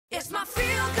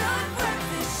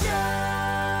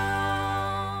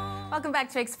Welcome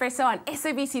back to Expresso on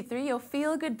SABC3, your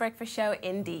feel-good breakfast show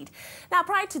indeed. Now,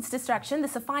 prior to its destruction, the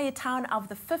Sophiatown of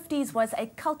the 50s was a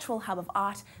cultural hub of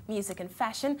art, music and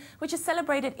fashion, which is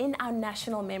celebrated in our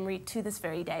national memory to this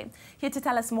very day. Here to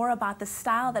tell us more about the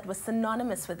style that was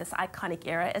synonymous with this iconic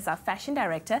era is our fashion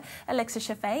director, Alexis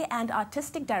Chaffee, and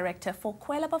artistic director for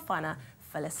Kwela Bafana,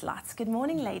 Phyllis Lotz. Good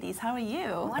morning, ladies. How are you?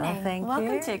 Morning. Oh, thank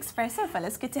Welcome you. to Expresso,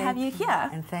 Phyllis. Good to have you here.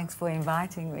 And thanks for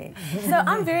inviting me. So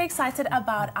I'm very excited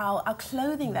about our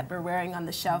clothing that we're wearing on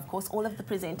the show. Of course, all of the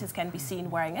presenters can be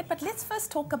seen wearing it. But let's first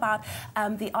talk about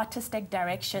the artistic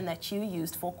direction that you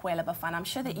used for Kwela Bafana. I'm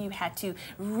sure that you had to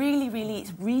really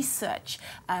research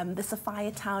the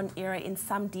Sophiatown era in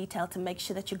some detail to make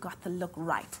sure that you got the look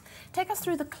right. Take us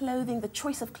through the clothing, the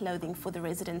choice of clothing for the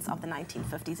residents of the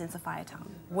 1950s in Sophiatown.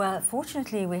 Well, fortunately,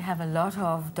 we have a lot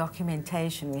of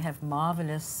documentation. We have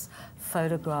marvelous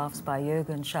photographs by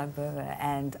Jürgen Schagberger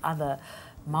and other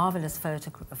marvelous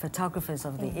photographers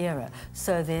of the era.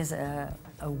 So there's a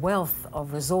wealth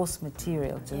of resource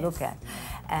material to look at.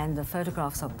 And the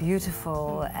photographs are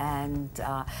beautiful, and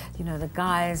you know, the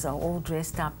guys are all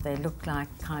dressed up. They look like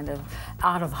kind of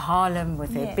out of Harlem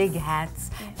with their big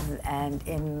hats and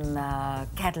in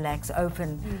Cadillacs,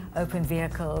 open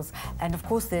vehicles. And of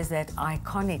course there's that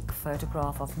iconic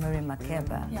photograph of Miriam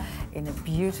Makeba in a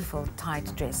beautiful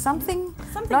tight dress. Something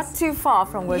not too far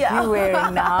from what you're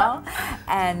wearing now.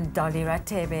 And Dolly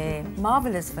Ratebe,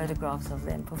 marvelous photographs of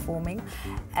them performing.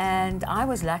 And I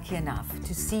was lucky enough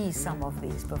to see some of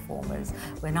these performers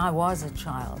when I was a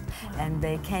child. And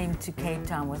they came to Cape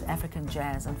Town with African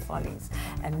Jazz and Follies.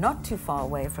 And not too far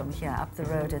away from here, up the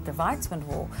road at the Weitzman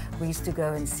Hall, we used to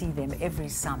go and see them every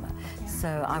summer.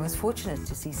 So I was fortunate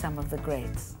to see some of the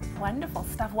greats. Wonderful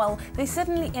stuff. Well, there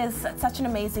certainly is such an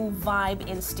amazing vibe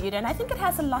in studio, and I think it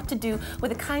has a lot to do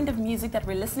with the kind of music that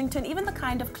we're listening to and even the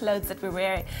kind of clothes that we're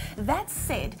wearing. That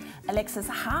said, Alexis,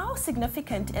 how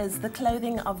significant is the clothing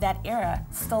of that era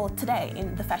still today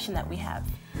in the fashion that we have?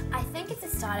 I think it's the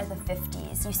style of the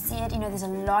 50s. You see it, you know, there's a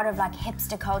lot of like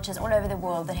hipster cultures all over the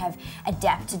world that have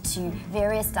adapted to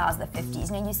various styles of the 50s.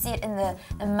 You know, you see it in the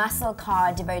muscle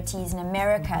car devotees in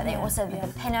America. They also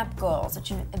have the pin-up girls,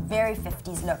 which are a very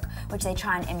 50s look, which they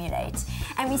try and emulate.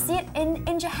 And we see it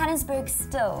in Johannesburg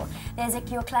still. There's like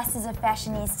your classes of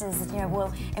fashionistas that, you know,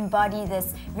 will embody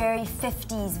this very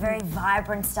 50s, very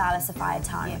vibrant style of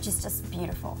Sophiatown, which is just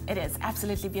beautiful. It is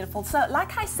absolutely beautiful. So,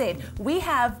 like I said, we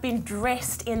have been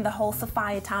dressed in the whole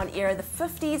Sophiatown era, the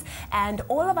 50s, and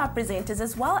all of our presenters,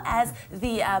 as well as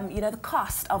the you know, the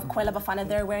cast of Kwela Bafana,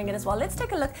 they're wearing it as well. Let's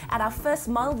take a look at our first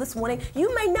model this morning.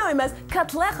 You may know him as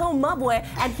Katlego Mabwe,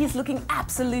 and he's looking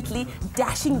absolutely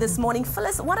dashing this morning.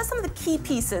 Phyllis, what are some of the key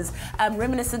pieces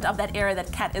reminiscent of that era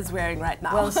that Kat is wearing right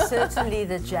now? Well, certainly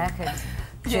the jacket.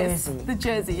 Jersey. Yes, the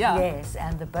jersey, Yes,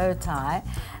 and the bow tie.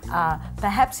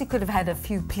 Perhaps he could have had a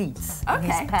few pleats in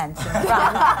his pants in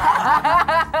front,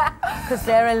 because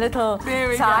they're a little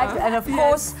tight. And of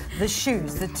course, the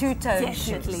shoes, the two-tone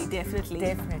shoes.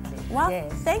 Definitely. Well,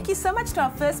 thank you so much to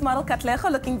our first model, Katlego,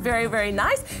 looking very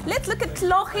nice. Let's look at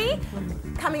Tlogi,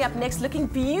 coming up next, looking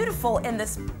beautiful in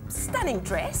this stunning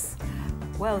dress.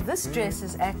 Well, this dress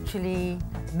is actually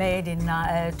made in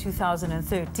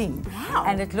 2013. Wow.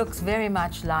 And it looks very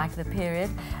much like the period.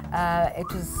 It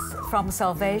was from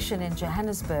Salvation in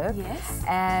Johannesburg. Yes.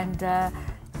 And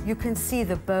you can see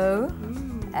the bow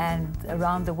and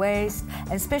around the waist,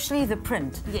 and especially the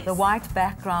print. Yes. The white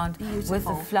background with the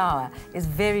Beautiful. flower is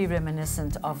very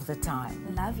reminiscent of the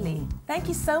time. Lovely. Thank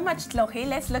you so much, Tlogi.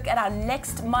 Let's look at our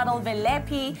next model,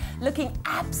 Velepi, looking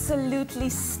absolutely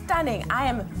stunning. I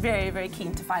am very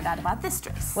keen to find out about this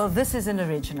dress. Well, this is an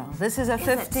original. This is a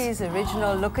 50s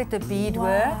original. Look at the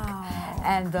beadwork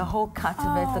and the whole cut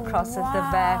of it, the cross at the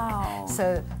back.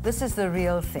 So this is the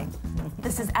real thing.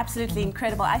 This is absolutely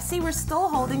incredible. I see we're still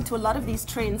holding to a lot of these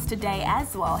trends today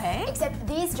as well, hey? Except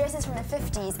these dresses from the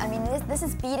 50s, I mean, this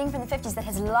is beading from the 50s that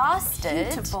has lasted.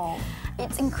 Beautiful.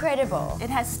 It's incredible.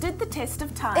 It has stood the test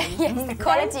of time. Yes, the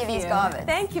quality of these garments.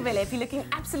 Thank you, Velepi, looking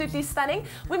absolutely stunning.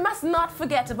 We must not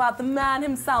forget about the man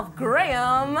himself,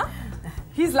 Graham.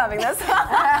 He's loving this. The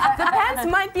pants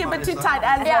might be a bit too tight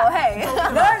as well, hey?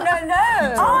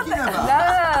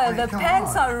 No, the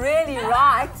pants are really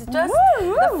right. Just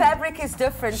the fabric is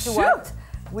different to what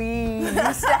we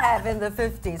used to have in the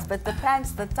 50s, but the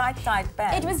pants, the tight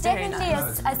pants. It was definitely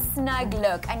a snug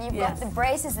look, and you've got the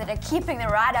braces that are keeping the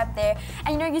right up there.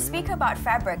 And you know, you speak about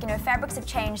fabric, you know, fabrics have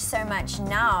changed so much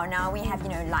now. Now we have, you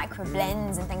know, lycra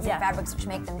blends and things like fabrics which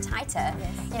make them tighter.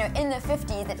 You know, in the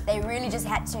 50s, that they really just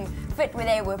had to fit where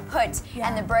they were put,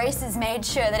 and the braces made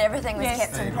sure that everything was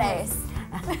kept in place.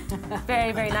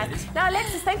 Very, very nice. Now,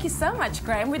 Alexis, thank you so much,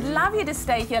 Graham. We'd love you to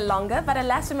stay here longer, but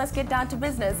alas, we must get down to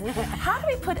business. How do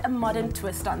we put a modern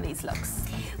twist on these looks?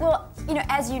 Well, you know,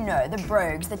 as you know, the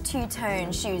brogues, the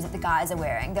two-tone shoes that the guys are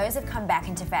wearing, those have come back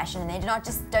into fashion and they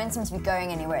don't seem to be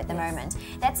going anywhere at the moment.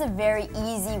 That's a very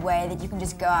easy way that you can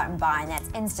just go out and buy, and that's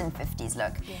instant 50s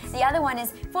look. Yes. The other one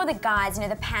is for the guys, you know,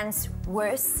 the pants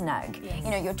were snug. Yes. You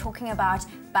know, you're talking about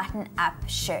button-up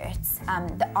shirts,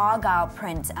 the Argyle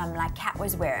print like Kat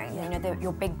was wearing, you know,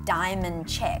 your big diamond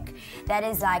check. That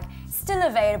is like still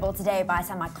available today by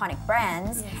some iconic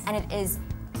brands, and it is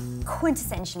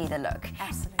quintessentially the look.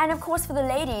 Absolutely. And of course for the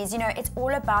ladies, you know, it's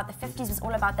all about, the 50s was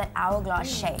all about that hourglass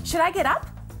shape. Should I get up?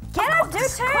 Get up, do a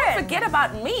turn. Can't forget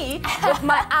about me with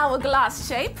my hourglass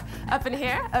shape up in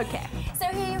here. Okay. So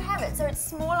here you have it. So it's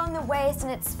small on the waist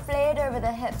and it's flared over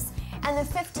the hips. And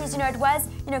the 50s, you know, it was,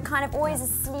 you know, kind of always a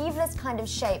sleeveless kind of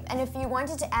shape. And if you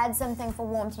wanted to add something for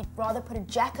warmth, you'd rather put a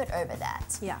jacket over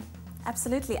that. Yeah,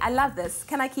 absolutely. I love this.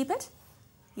 Can I keep it?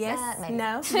 Yes? Maybe.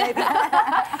 No? Maybe?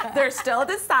 They're still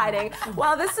deciding.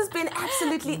 Well, this has been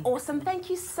absolutely awesome. Thank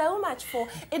you so much for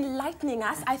enlightening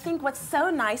us. I think what's so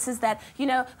nice is that, you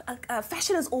know,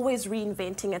 fashion is always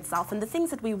reinventing itself, and the things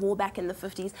that we wore back in the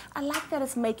 50s, I like that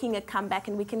it's making a comeback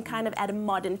and we can kind of add a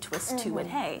modern twist to it,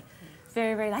 hey?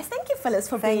 Very, very nice. Thank you, Phyllis,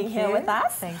 for being here with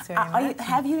us. Thanks very much.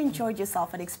 Have you enjoyed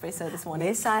yourself at Expresso this morning?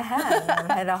 Yes, I have. I've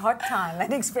had a hot time at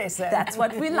Expresso. That's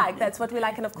what we like. That's what we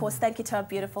like. And of course, thank you to our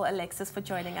beautiful Alexis for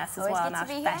joining us as well in our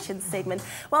fashion segment.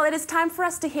 Well, it is time for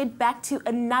us to head back to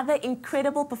another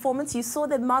incredible performance. You saw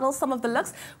the model, some of the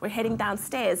looks. We're heading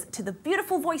downstairs to the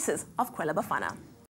beautiful voices of Kwela Bafana.